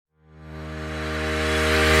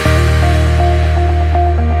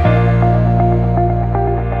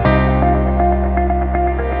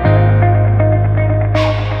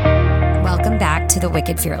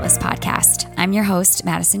Wicked Fearless podcast. I'm your host,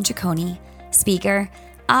 Madison Ciccone, speaker,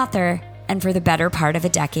 author, and for the better part of a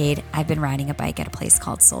decade, I've been riding a bike at a place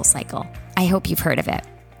called SoulCycle. I hope you've heard of it.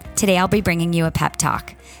 Today, I'll be bringing you a pep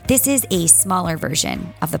talk. This is a smaller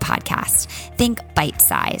version of the podcast. Think bite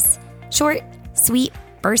size. Short, sweet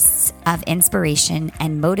bursts of inspiration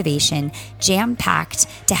and motivation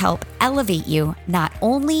jam-packed to help elevate you not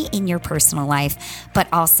only in your personal life, but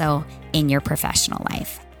also in your professional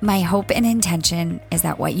life. My hope and intention is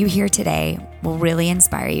that what you hear today will really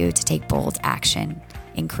inspire you to take bold action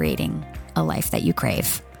in creating a life that you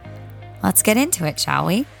crave. Let's get into it, shall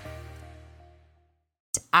we?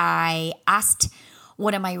 I asked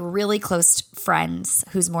one of my really close friends,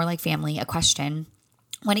 who's more like family, a question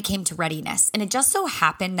when it came to readiness. And it just so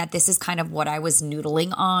happened that this is kind of what I was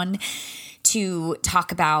noodling on to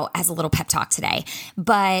talk about as a little pep talk today.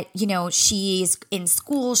 But, you know, she's in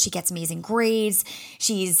school, she gets amazing grades.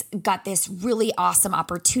 She's got this really awesome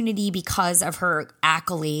opportunity because of her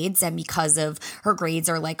accolades and because of her grades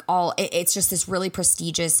are like it's just this really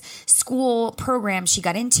prestigious school program she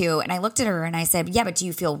got into. And I looked at her and I said, yeah, but do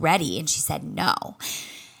you feel ready? And she said, no.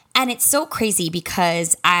 And it's so crazy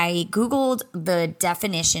because I Googled the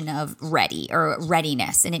definition of ready or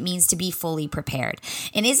readiness, and it means to be fully prepared.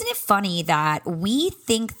 And isn't it funny that we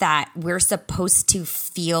think that we're supposed to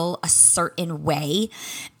feel a certain way,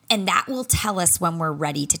 and that will tell us when we're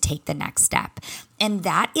ready to take the next step? And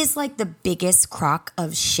that is like the biggest crock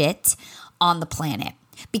of shit on the planet.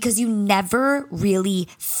 Because you never really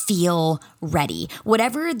feel ready.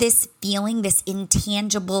 Whatever this feeling, this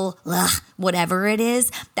intangible, whatever it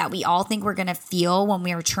is that we all think we're going to feel when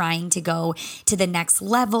we are trying to go to the next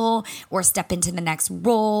level or step into the next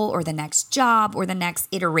role or the next job or the next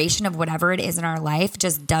iteration of whatever it is in our life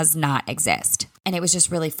just does not exist. And it was just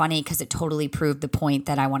really funny because it totally proved the point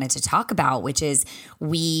that I wanted to talk about, which is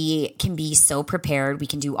we can be so prepared. We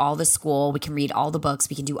can do all the school. We can read all the books.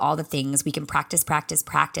 We can do all the things. We can practice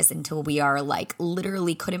until we are like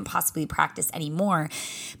literally couldn't possibly practice anymore.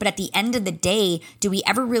 But at the end of the day, do we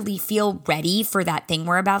ever really feel ready for that thing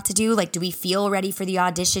we're about to do? Like, do we feel ready for the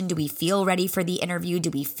audition? Do we feel ready for the interview? Do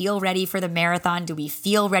we feel ready for the marathon? Do we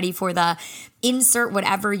feel ready for the insert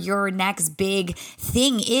whatever your next big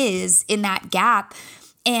thing is in that gap?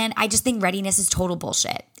 And I just think readiness is total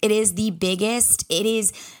bullshit. It is the biggest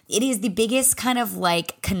kind of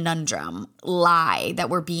like conundrum lie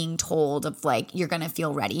that we're being told of like, you're going to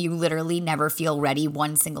feel ready. You literally never feel ready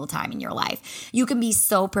one single time in your life. You can be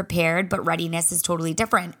so prepared, but readiness is totally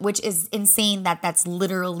different, which is insane that that's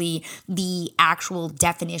literally the actual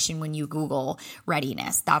definition when you Google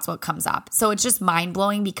readiness. That's what comes up. So it's just mind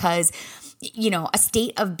blowing because, you know, a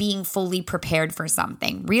state of being fully prepared for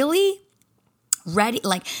something. Really? Ready,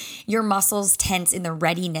 like your muscles tense in the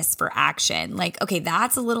readiness for action. Like, okay,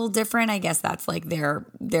 that's a little different. I guess that's like their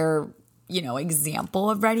example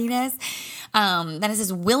of readiness. Then it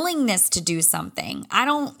says willingness to do something. I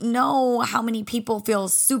don't know how many people feel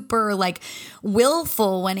super like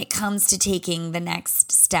willful when it comes to taking the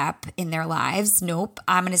next step in their lives. Nope.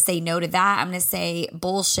 I'm going to say no to that. I'm going to say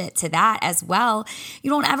bullshit to that as well. You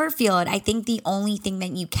don't ever feel it. I think the only thing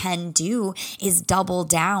that you can do is double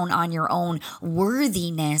down on your own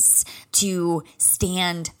worthiness to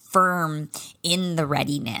stand firm in the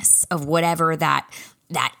readiness of whatever that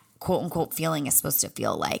quote unquote feeling is supposed to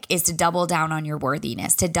feel like, is to double down on your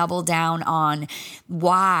worthiness, to double down on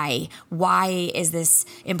why is this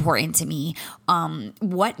important to me?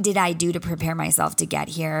 What did I do to prepare myself to get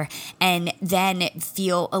here? And then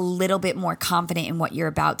feel a little bit more confident in what you're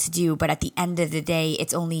about to do. But at the end of the day,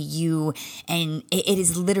 it's only you, and it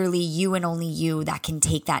is literally you and only you that can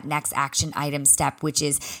take that next action item step, which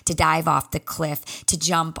is to dive off the cliff, to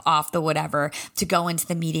jump off the whatever, to go into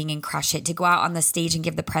the meeting and crush it, to go out on the stage and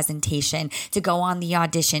give the presentation, to go on the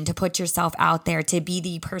audition, to put yourself out there, to be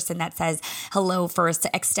the person that says hello first, to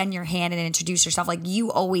extend your hand and introduce yourself. Like,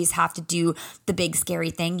 you always have to do the big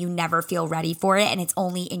scary thing. You never feel ready for it. And it's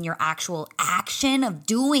only in your actual action of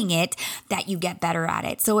doing it that you get better at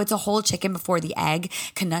it. So it's a whole chicken before the egg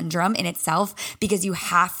conundrum in itself, because you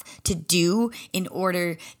have to do in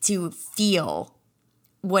order to feel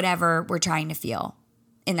whatever we're trying to feel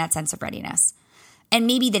in that sense of readiness. And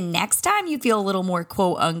maybe the next time you feel a little more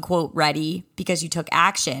quote unquote ready because you took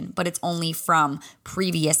action, but it's only from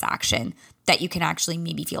previous action that you can actually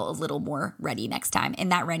maybe feel a little more ready next time. And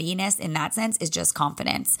that readiness in that sense is just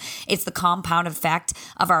confidence. It's the compound effect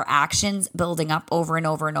of our actions building up over and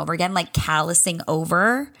over and over again, like callousing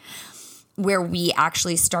over, where we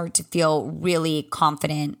actually start to feel really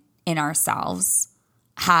confident in ourselves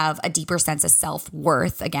have a deeper sense of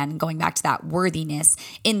self-worth, again, going back to that worthiness,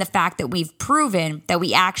 in the fact that we've proven that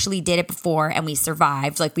we actually did it before and we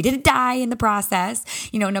survived. Like, we didn't die in the process,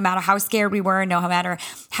 no matter how scared we were, no matter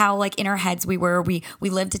how like in our heads we were, we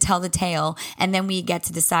lived to tell the tale. And then we get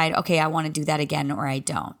to decide, okay, I want to do that again or I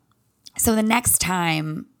don't. So the next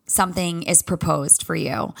time something is proposed for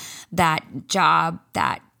you, that job,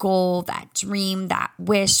 that goal, that dream, that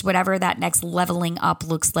wish, whatever that next leveling up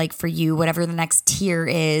looks like for you, whatever the next tier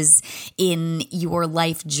is in your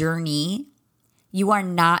life journey, you are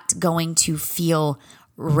not going to feel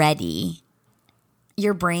ready.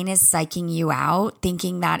 Your brain is psyching you out,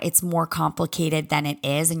 thinking that it's more complicated than it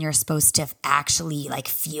is, and you're supposed to actually like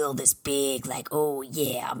feel this big, like, oh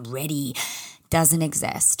yeah, I'm ready. Doesn't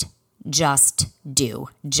exist. Just do.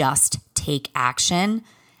 Just take action.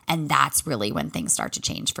 And that's really when things start to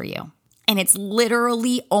change for you. And it's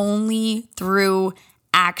literally only through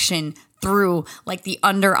action, through like the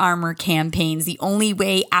Under Armour campaigns. The only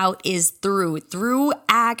way out is through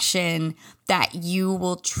action, that you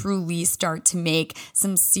will truly start to make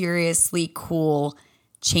some seriously cool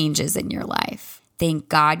changes in your life. Thank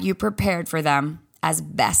God you prepared for them as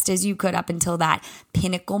best as you could up until that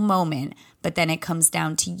pinnacle moment. But then it comes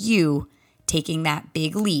down to you taking that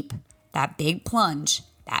big leap, that big plunge,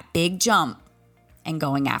 that big jump, and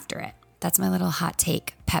going after it. That's my little hot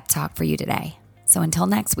take pep talk for you today. So until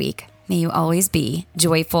next week, may you always be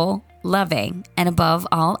joyful, loving, and above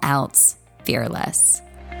all else, fearless.